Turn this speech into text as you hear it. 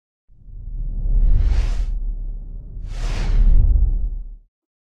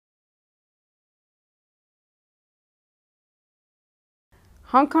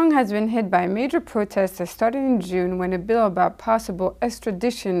Hong Kong has been hit by major protests that started in June when a bill about possible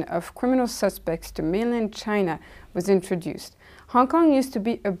extradition of criminal suspects to mainland China was introduced. Hong Kong used to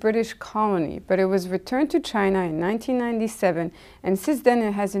be a British colony, but it was returned to China in 1997, and since then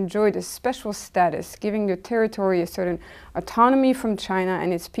it has enjoyed a special status, giving the territory a certain autonomy from China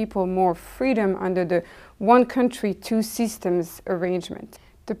and its people more freedom under the one country, two systems arrangement.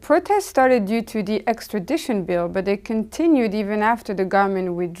 The protests started due to the extradition bill, but they continued even after the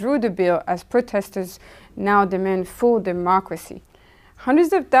government withdrew the bill, as protesters now demand full democracy.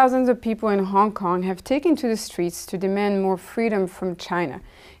 Hundreds of thousands of people in Hong Kong have taken to the streets to demand more freedom from China.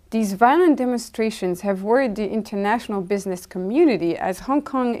 These violent demonstrations have worried the international business community, as Hong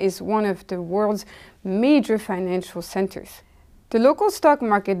Kong is one of the world's major financial centers. The local stock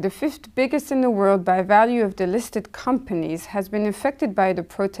market, the fifth biggest in the world by value of the listed companies, has been affected by the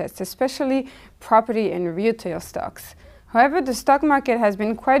protests, especially property and retail stocks. However, the stock market has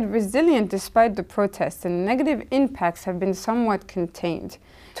been quite resilient despite the protests, and negative impacts have been somewhat contained.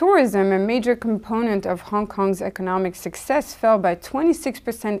 Tourism, a major component of Hong Kong's economic success, fell by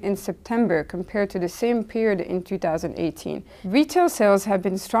 26% in September compared to the same period in 2018. Retail sales have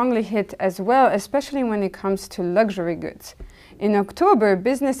been strongly hit as well, especially when it comes to luxury goods. In October,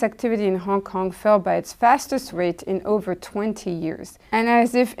 business activity in Hong Kong fell by its fastest rate in over 20 years. And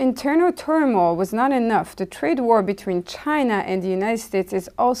as if internal turmoil was not enough, the trade war between China and the United States is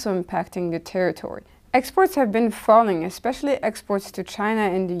also impacting the territory. Exports have been falling, especially exports to China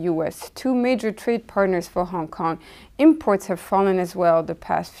and the US, two major trade partners for Hong Kong. Imports have fallen as well the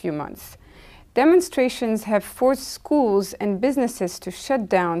past few months. Demonstrations have forced schools and businesses to shut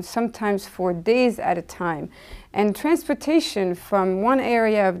down, sometimes for days at a time, and transportation from one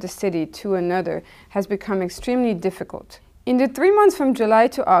area of the city to another has become extremely difficult. In the 3 months from July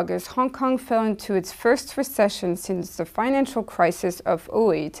to August, Hong Kong fell into its first recession since the financial crisis of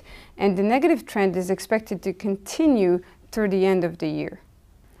 2008, and the negative trend is expected to continue through the end of the year.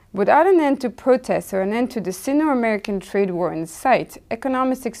 Without an end to protests or an end to the Sino-American trade war in sight,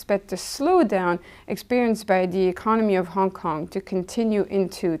 economists expect the slowdown experienced by the economy of Hong Kong to continue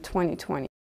into 2020.